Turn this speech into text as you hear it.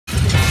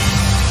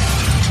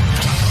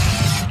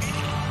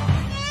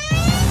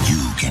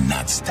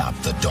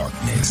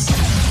darkness.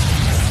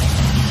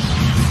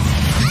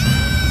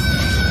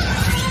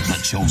 The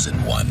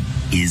chosen one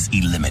is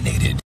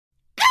eliminated.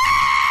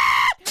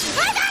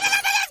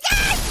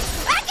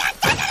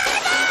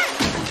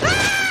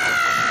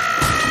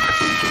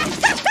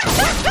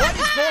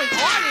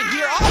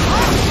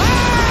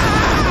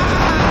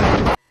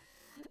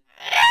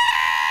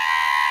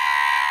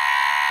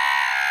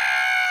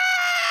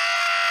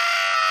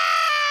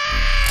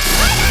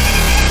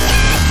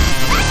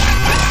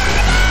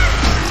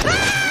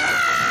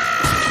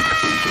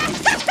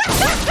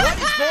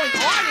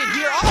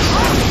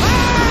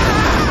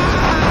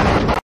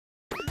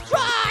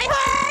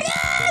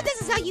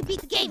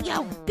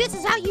 This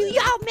is how you,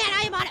 yo, man,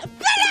 I am on it.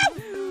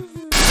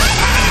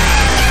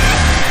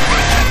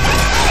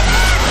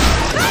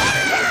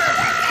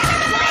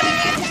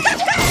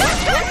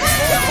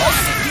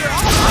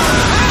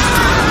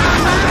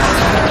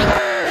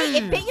 Hey,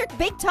 it bit your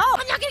big toe.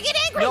 I'm not gonna get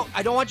angry. No,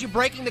 I don't want you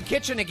breaking the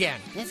kitchen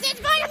again. This is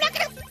fine, I'm not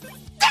gonna.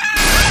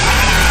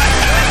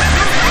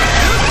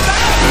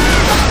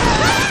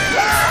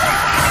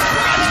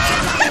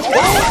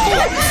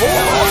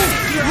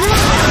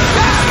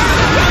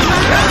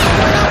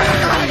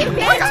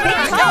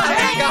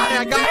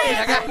 I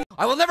got it.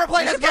 I will never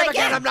play this game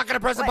again. I'm not gonna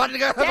press the button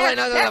again. Come back.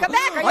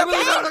 Are you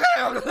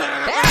okay?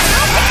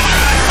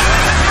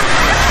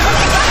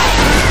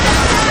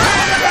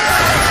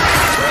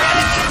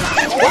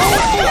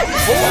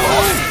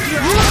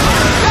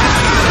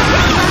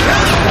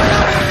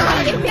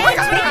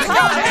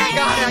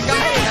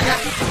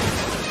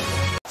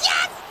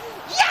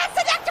 Yes!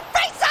 I knocked your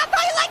face off!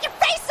 How you like your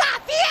face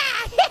off? Yeah!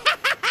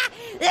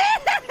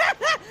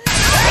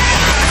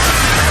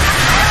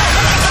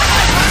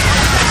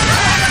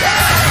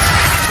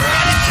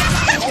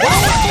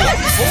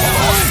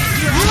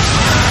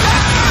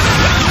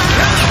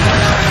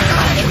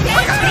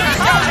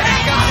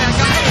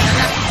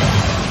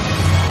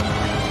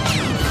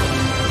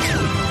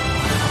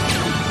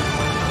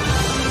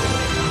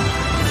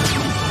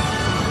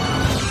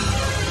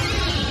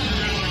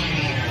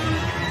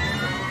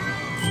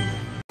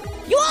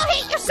 You all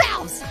hate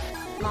yourselves!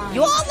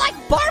 You all like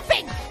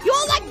barfing! You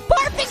all like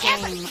barfing!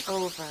 Game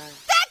over.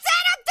 That's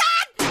it! I'm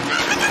done!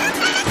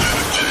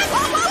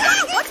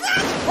 Whoa!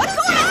 What's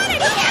going on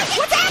in here?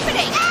 What's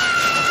happening?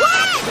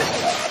 What?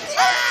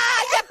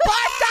 You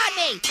barfed on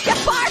me! You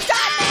barfed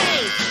on me!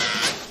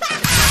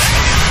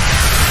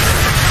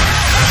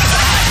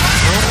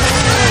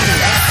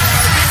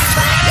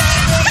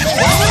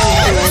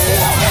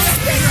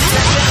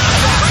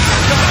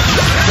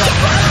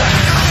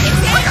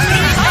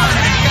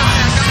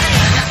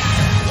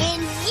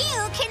 And you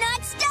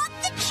cannot stop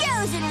the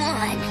chosen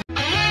one.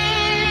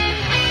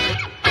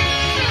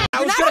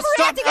 You're not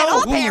overreacting at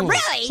all, Pam,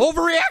 really?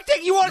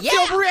 Overreacting? You want to see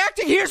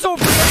overreacting? Here's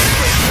overreacting.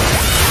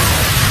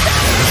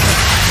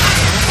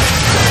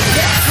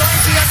 Yeah,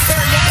 trying the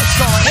unfair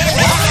NASCAR.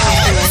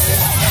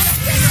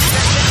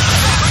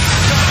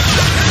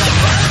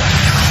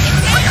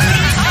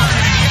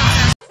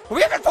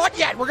 We haven't fought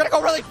yet. We're gonna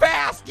go really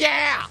fast.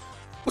 Yeah.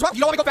 What's wrong? You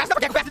don't want to go fast enough?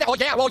 Okay, go fast now. Oh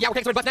yeah. Well, yeah.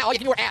 Okay, so but now all you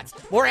can do more ads.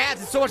 More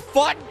ads. It's so much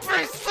fun.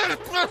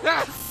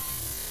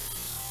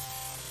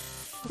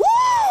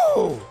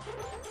 Woo!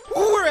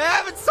 Ooh, we're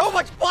having so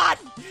much fun!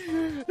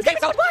 This game's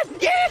so much fun!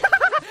 Yeah!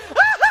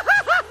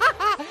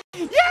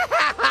 Yeah!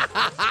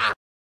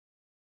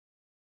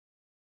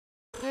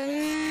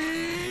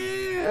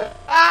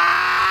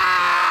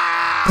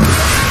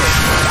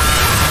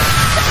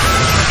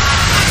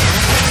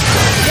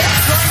 Yeah,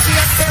 trying the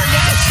unfair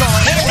NASCAR.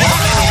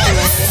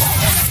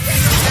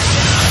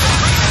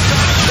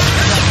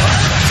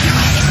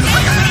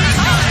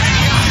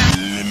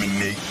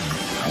 Eliminate.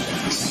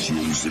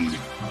 Chosen.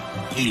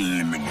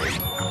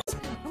 Eliminate.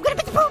 I'm gonna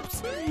beat the poops!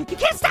 You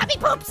can't stop me,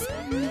 poops!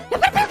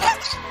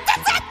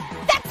 That's it!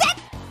 That's it!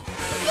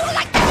 You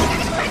like that!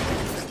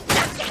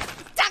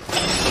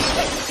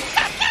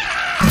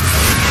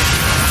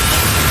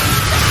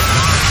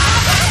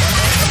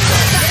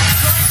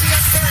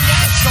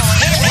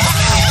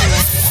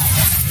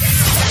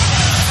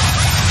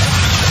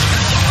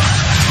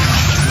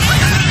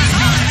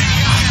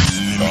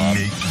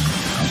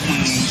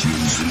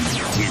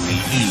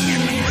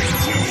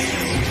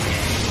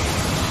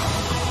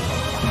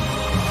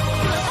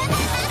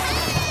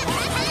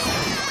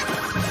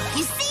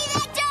 You see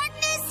that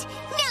darkness?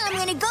 Now I'm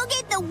gonna go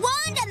get the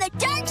wand on the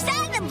dark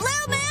side of the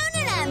blue moon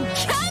and I'm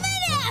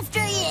coming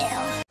after you!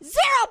 0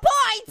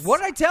 points! What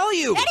did I tell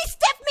you? And he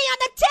stiffed me on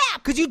the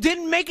tip! Because you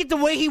didn't make it the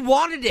way he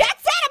wanted it.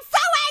 That's it! I'm so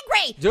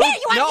angry! Dude, Here,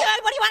 what do no. you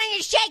want in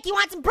your shake? You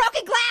want some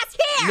broken glass?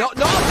 Here! No,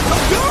 dude!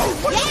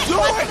 What Yeah, are you you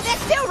want doing? some of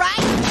this too,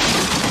 right?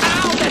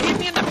 Ow, that hit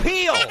me in the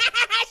peel!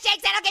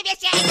 Shake that, I'll give you a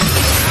shake!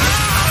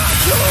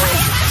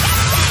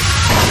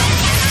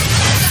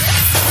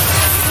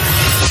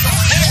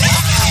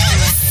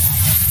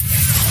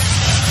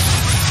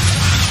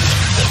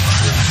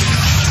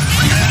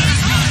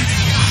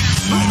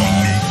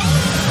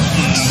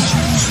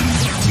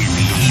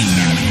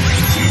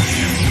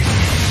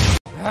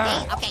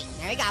 Okay,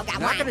 there we go. Got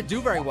Not one. gonna do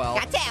very well.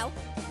 Got 2.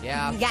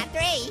 Yeah. You got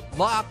 3.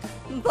 Luck.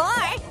 4.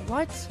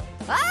 What?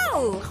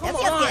 Oh, Come that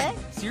feels on.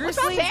 good.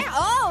 Seriously? What's wrong, Pear?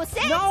 Oh,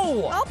 6.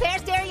 No. Oh,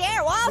 Pear's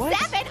derriere. Whoa, What?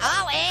 7.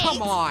 Oh, 8.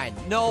 Come on.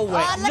 No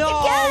way. Oh, looking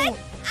no. good.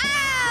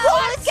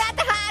 Oh, who's got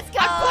the high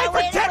score? I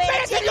played for 10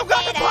 minutes and you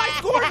got the high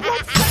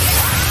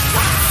score.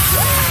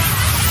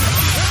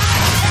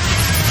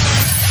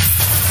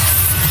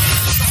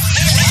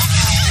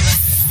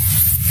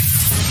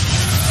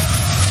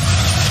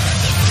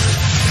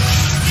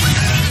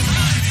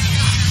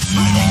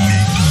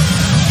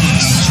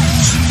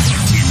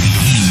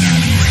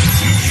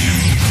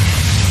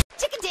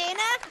 Chicken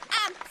dinner.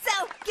 I'm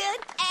so good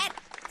at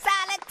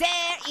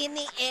solitaire in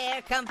the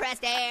air,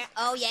 compressed air.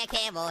 Oh yeah,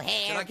 camel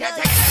hair. I can't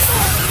take it.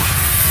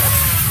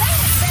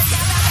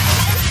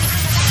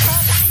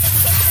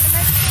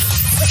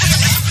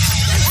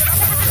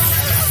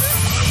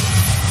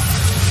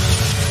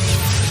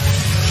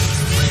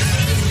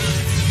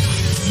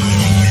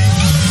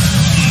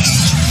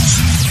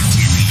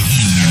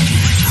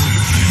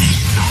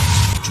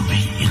 To be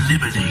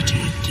eliminated.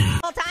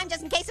 Whole time,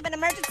 just in case of an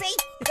emergency.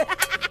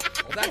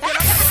 Well,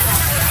 that's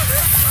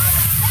it.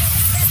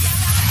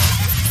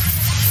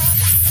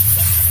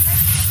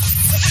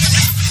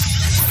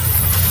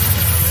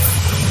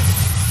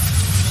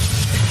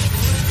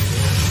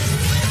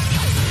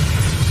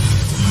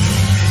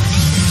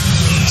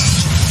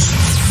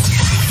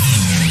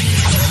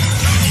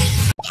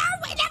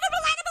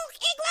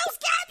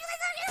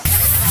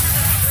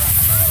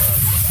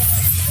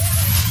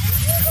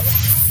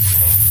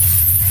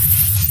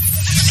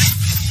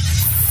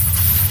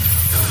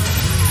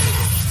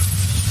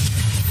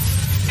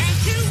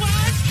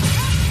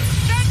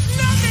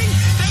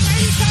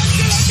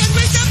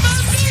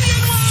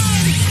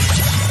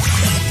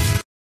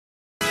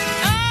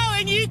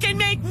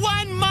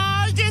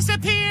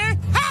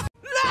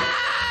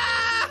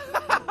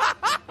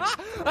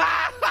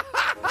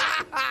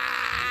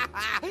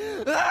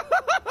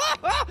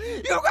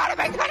 You gotta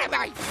make fun of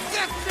me!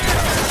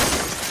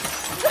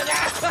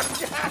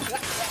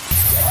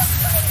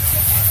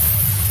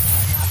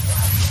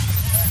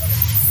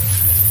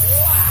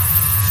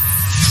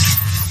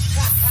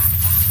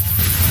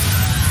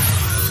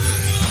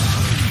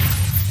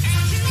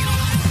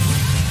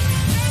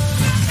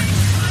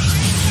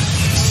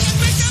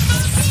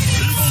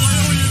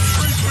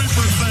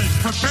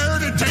 Prepare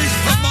to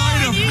taste the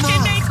mind of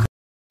mirth.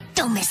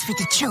 Don't mess with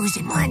the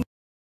chosen one.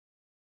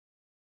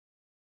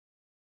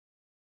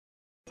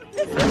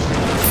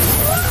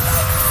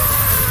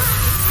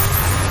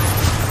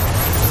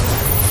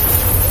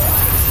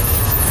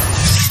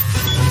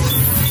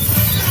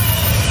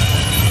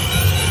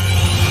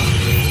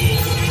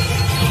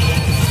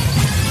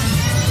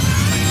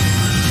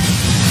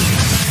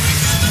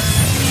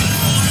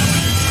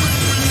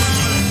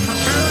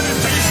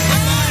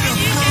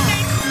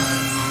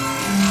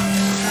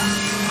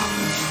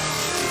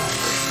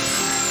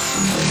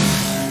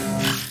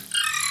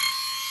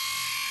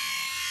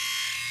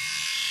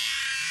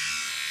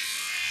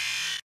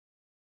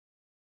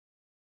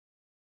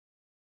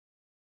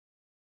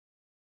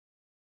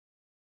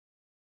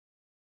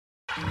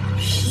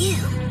 Phew.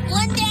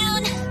 One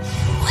down,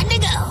 one to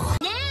go.